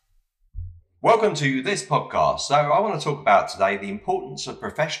Welcome to this podcast. So I want to talk about today the importance of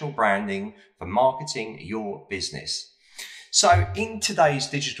professional branding for marketing your business. So in today's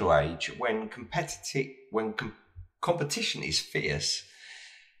digital age, when competition is fierce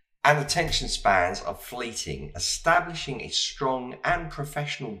and attention spans are fleeting, establishing a strong and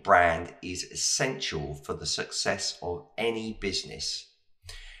professional brand is essential for the success of any business.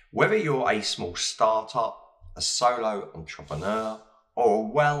 Whether you're a small startup, a solo entrepreneur, or a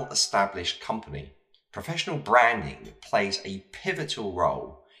well-established company, professional branding plays a pivotal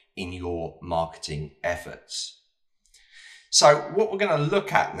role in your marketing efforts. So what we're going to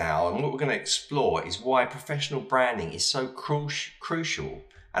look at now and what we're going to explore is why professional branding is so crucial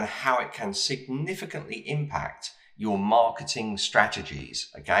and how it can significantly impact your marketing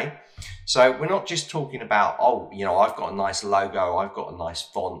strategies, okay? So we're not just talking about, I've got a nice logo, I've got a nice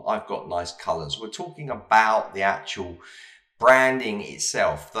font, I've got nice colors. We're talking about the actual branding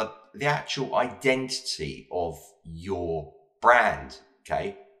itself, the actual identity of your brand,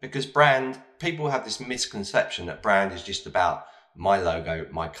 okay? Because people have this misconception that brand is just about my logo,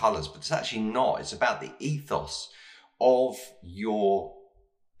 my colors, but it's actually not. It's about the ethos of your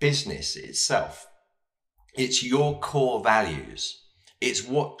business itself. It's your core values. It's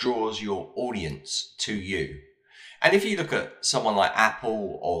what draws your audience to you. And if you look at someone like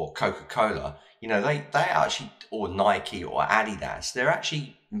Apple or Coca-Cola, they actually, or Nike or Adidas, they're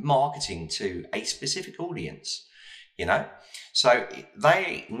actually marketing to a specific audience, So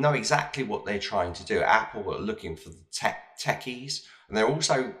they know exactly what they're trying to do. Apple are looking for the techies, and they're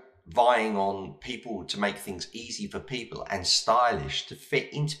also vying on people to make things easy for people and stylish to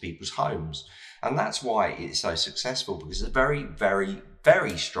fit into people's homes. And that's why it's so successful, because it's a very, very,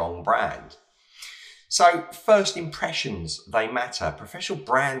 very strong brand. So first impressions, they matter. Professional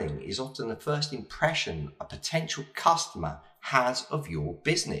branding is often the first impression a potential customer has of your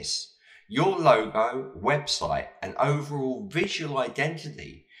business. Your logo, website, and overall visual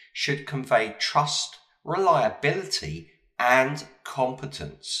identity should convey trust, reliability, and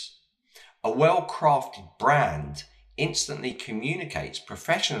competence. A well-crafted brand instantly communicates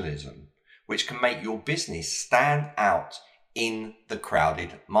professionalism, which can make your business stand out in the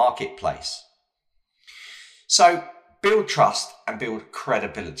crowded marketplace. So build trust and build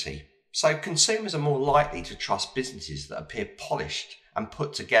credibility. So consumers are more likely to trust businesses that appear polished and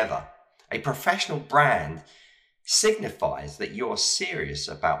put together. A professional brand signifies that you're serious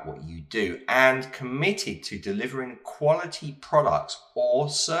about what you do and committed to delivering quality products or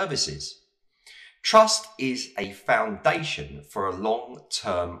services. Trust is a foundation for a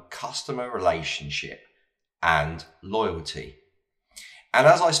long-term customer relationship and loyalty. And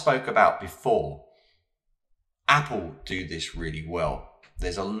as I spoke about before, Apple do this really well.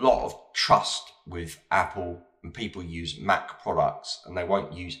 There's a lot of trust with Apple, and people use Mac products and they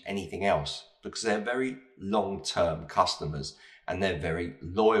won't use anything else because they're very long-term customers and they're very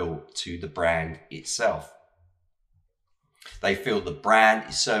loyal to the brand itself. They feel the brand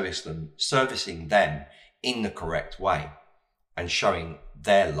is servicing them in the correct way and showing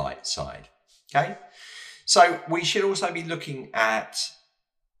their light side. Okay? So we should also be looking at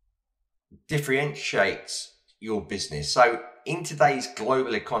differentiates your business. So in today's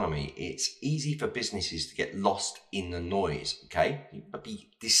global economy, it's easy for businesses to get lost in the noise, okay? But the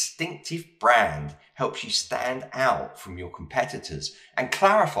distinctive brand helps you stand out from your competitors and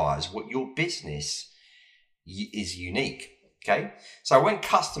clarifies what your business is unique, okay? So when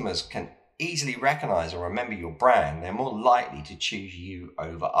customers can easily recognize or remember your brand, they're more likely to choose you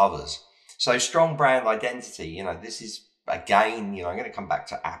over others. So strong brand identity, this is, again, I'm going to come back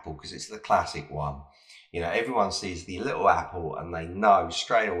to Apple because it's the classic one. Everyone sees the little Apple and they know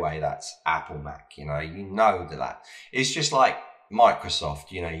straight away that's Apple Mac. that. It's just like Microsoft,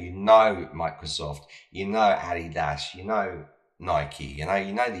 Microsoft, Adidas, Nike,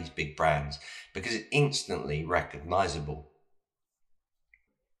 these big brands because it's instantly recognizable.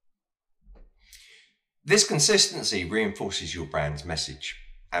 This consistency reinforces your brand's message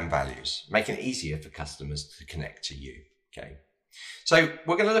and values, making it easier for customers to connect to you, okay? So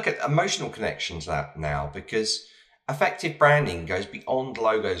we're going to look at emotional connections now because effective branding goes beyond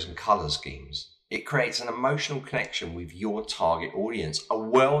logos and color schemes. It creates an emotional connection with your target audience. A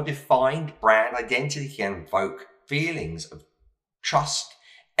well-defined brand identity can evoke feelings of trust,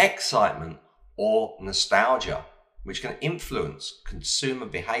 excitement, or nostalgia, which can influence consumer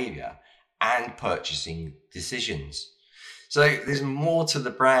behavior and purchasing decisions. So there's more to the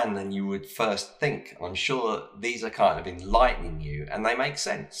brand than you would first think. I'm sure these are kind of enlightening you and they make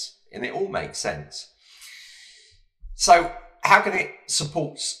sense and it all makes sense. So how can it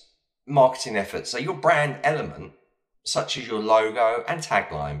support marketing efforts? So your brand element such as your logo and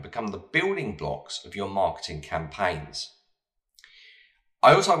tagline, become the building blocks of your marketing campaigns.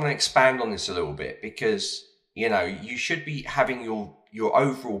 I also want to expand on this a little bit because, you should be having your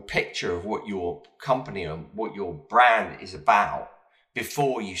overall picture of what your company and what your brand is about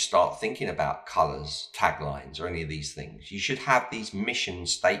before you start thinking about colors, taglines, or any of these things. You should have these mission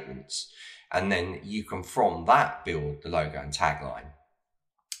statements, and then you can from that build the logo and tagline.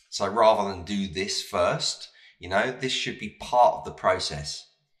 So rather than do this first, this should be part of the process.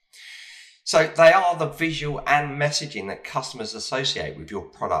 So they are the visual and messaging that customers associate with your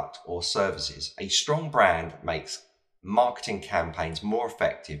product or services. A strong brand makes marketing campaigns more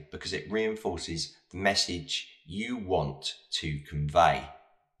effective because it reinforces the message you want to convey.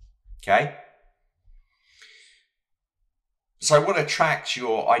 Okay? So what attracts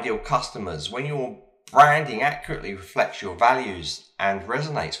your ideal customers? When your branding accurately reflects your values and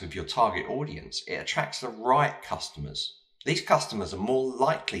resonates with your target audience, it attracts the right customers. These customers are more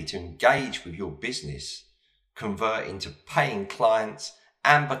likely to engage with your business, convert into paying clients,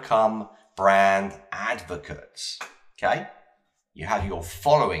 and become brand advocates. Okay? You have your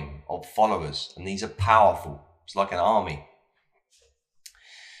following of followers, and these are powerful. It's like an army.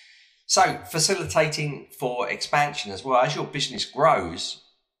 So, facilitating for expansion as well. As your business grows,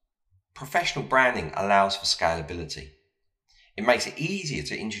 professional branding allows for scalability. It makes it easier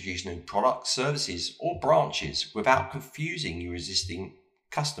to introduce new products, services, or branches without confusing your existing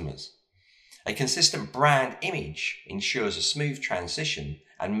customers. A consistent brand image ensures a smooth transition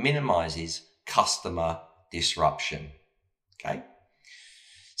and minimizes customer disruption. Okay?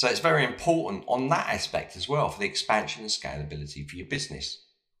 So it's very important on that aspect as well for the expansion and scalability for your business.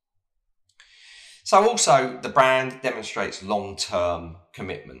 So also the brand demonstrates long-term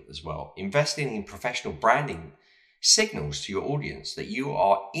commitment as well. Investing in professional branding signals to your audience that you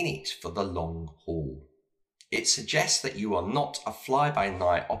are in it for the long haul. It suggests that you are not a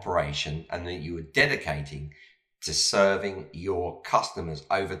fly-by-night operation and that you are dedicating to serving your customers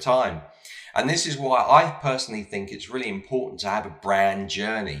over time. And this is why I personally think it's really important to have a brand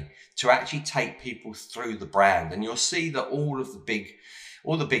journey, to actually take people through the brand. And you'll see that all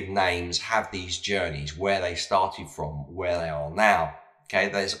the big names have these journeys, where they started from, where they are now. Okay,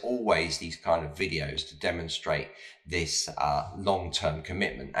 there's always these kind of videos to demonstrate this long-term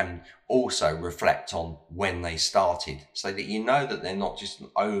commitment and also reflect on when they started, so that you know that they're not just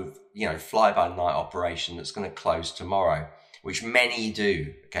an fly-by-night operation that's going to close tomorrow, which many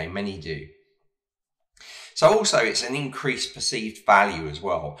do. Okay, many do. So also it's an increased perceived value as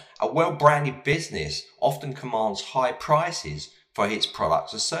well. A well-branded business often commands high prices for its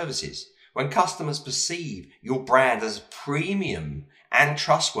products or services. When customers perceive your brand as premium and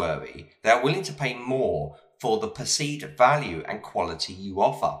trustworthy, they are willing to pay more for the perceived value and quality you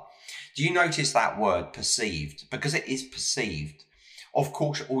offer. Do you notice that word perceived? Because it is perceived. Of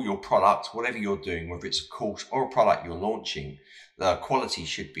course, all your products, whatever you're doing, whether it's a course or a product you're launching, the quality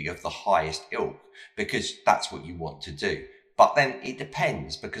should be of the highest ilk, because that's what you want to do. But then it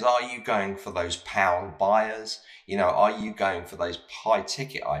depends, because are you going for those pound buyers? Are you going for those high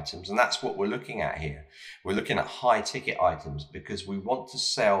ticket items? And that's what we're looking at here. We're looking at high ticket items because we want to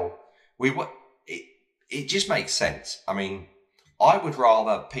sell. It just makes sense. I mean, I would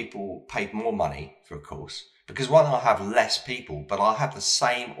rather people paid more money for a course, because one, I'll have less people, but I'll have the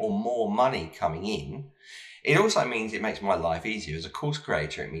same or more money coming in. It also means it makes my life easier. As a course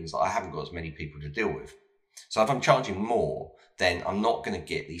creator, it means that I haven't got as many people to deal with. So if I'm charging more, then I'm not going to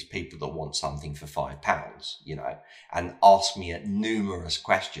get these people that want something for £5, and ask me numerous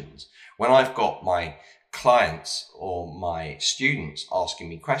questions. When I've got my clients or my students asking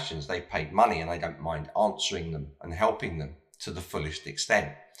me questions, they've paid money and I don't mind answering them and helping them to the fullest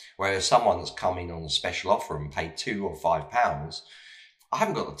extent. Whereas someone that's come in on a special offer and paid £2 or £5, I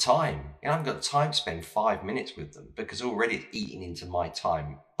haven't got the time. I haven't got the time to spend 5 minutes with them, because already it's eating into my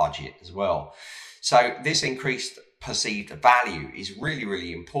time budget as well. So this increased perceived value is really,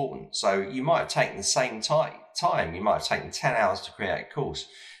 really important. So you might have taken the same time. You might have taken 10 hours to create a course,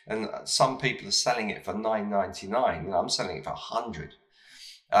 and some people are selling it for $9.99. I'm selling it for $100.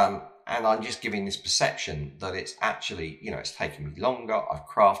 And I'm just giving this perception that it's actually, it's taken me longer. I've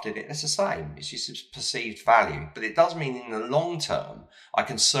crafted it. It's the same. It's just perceived value. But it does mean in the long term, I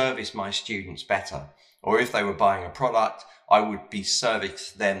can service my students better. Or if they were buying a product, I would be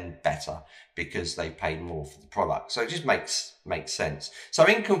serviced them better because they paid more for the product. So it just makes sense. So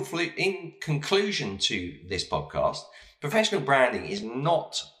in conclusion to this podcast, professional branding is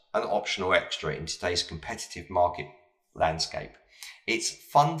not an optional extra in today's competitive market landscape. It's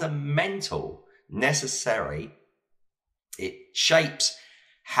fundamental, necessary. It shapes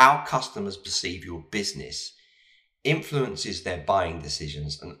how customers perceive your business. influences their buying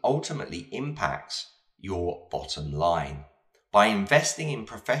decisions, and ultimately impacts your bottom line. By investing in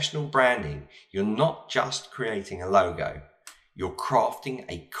professional branding, you're not just creating a logo, you're crafting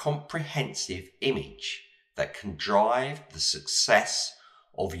a comprehensive image that can drive the success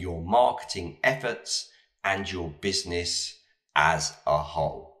of your marketing efforts and your business as a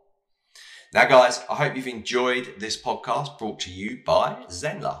whole. Now, guys, I hope you've enjoyed this podcast brought to you by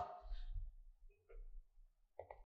Zenler.